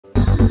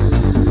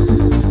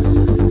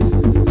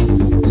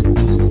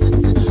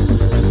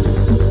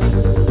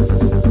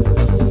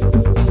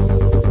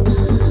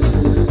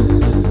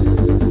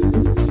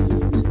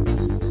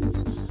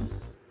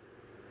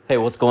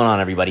going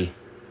on, everybody?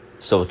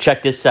 So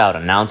check this out.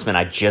 Announcement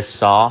I just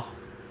saw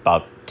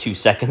about 2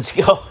 seconds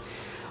ago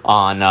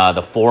on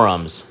the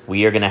forums.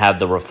 We are going to have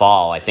the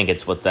Rafale. I think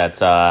it's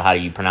how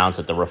do you pronounce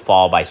it? The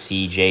Rafale by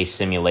CJ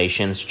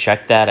Simulations.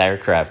 Check that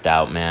aircraft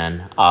out,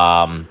 man.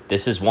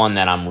 This is one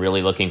that I'm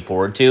really looking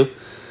forward to.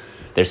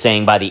 They're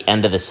saying by the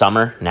end of the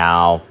summer.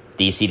 Now,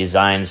 DC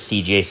Designs,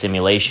 CJ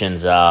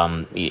Simulations,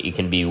 you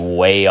can be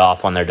way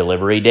off on their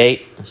delivery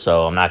date.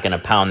 So I'm not going to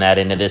pound that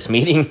into this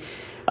meeting.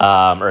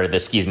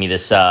 This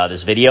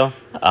video.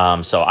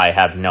 So I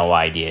have no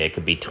idea. It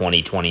could be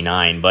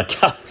 2029,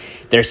 but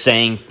they're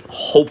saying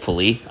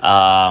hopefully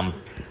a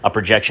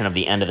projection of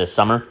the end of the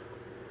summer.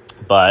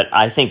 But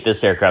I think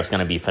this aircraft's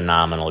going to be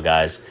phenomenal,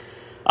 guys.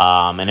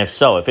 And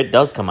if it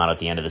does come out at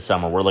the end of the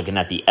summer, we're looking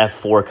at the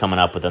F4 coming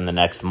up within the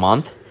next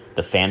month,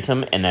 the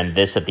Phantom, and then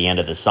this at the end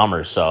of the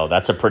summer. So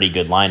that's a pretty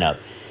good lineup.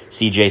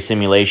 CJ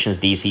Simulations,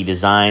 DC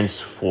Designs,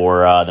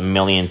 for the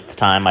millionth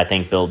time, I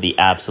think, build the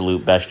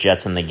absolute best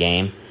jets in the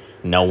game.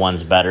 No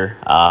one's better.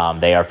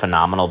 They are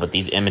phenomenal, but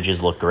these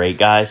images look great,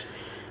 guys.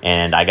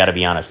 And I got to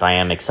be honest, I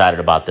am excited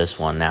about this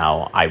one.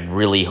 Now, I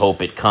really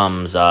hope it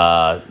comes,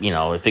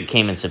 if it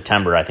came in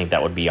September, I think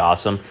that would be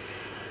awesome.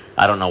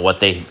 I don't know what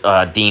they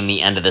deem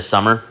the end of the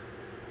summer.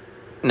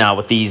 Now,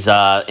 with these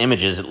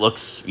images, it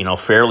looks,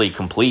 fairly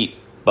complete,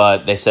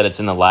 but they said it's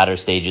in the latter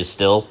stages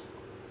still.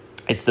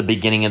 It's the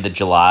beginning of the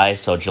July,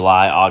 so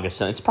July, August,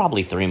 and it's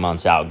probably 3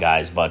 months out,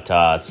 guys, but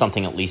it's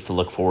something at least to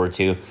look forward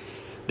to.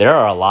 There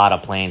are a lot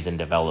of planes in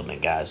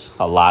development, guys,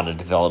 a lot of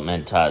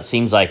development. It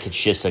seems like it's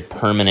just a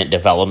permanent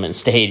development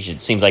stage.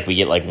 It seems like we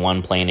get like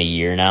one plane a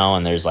year now,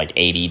 and there's like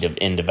 80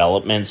 in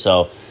development,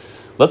 so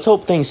let's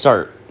hope things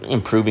start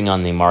improving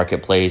on the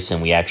marketplace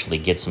and we actually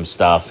get some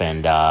stuff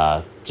and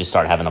just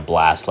start having a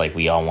blast like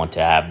we all want to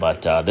have.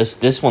 But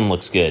this one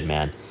looks good,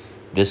 man.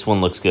 This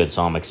one looks good,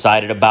 so I'm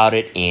excited about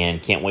it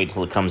and can't wait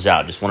till it comes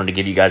out. Just wanted to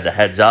give you guys a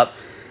heads up,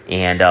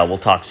 and we'll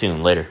talk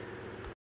soon. Later.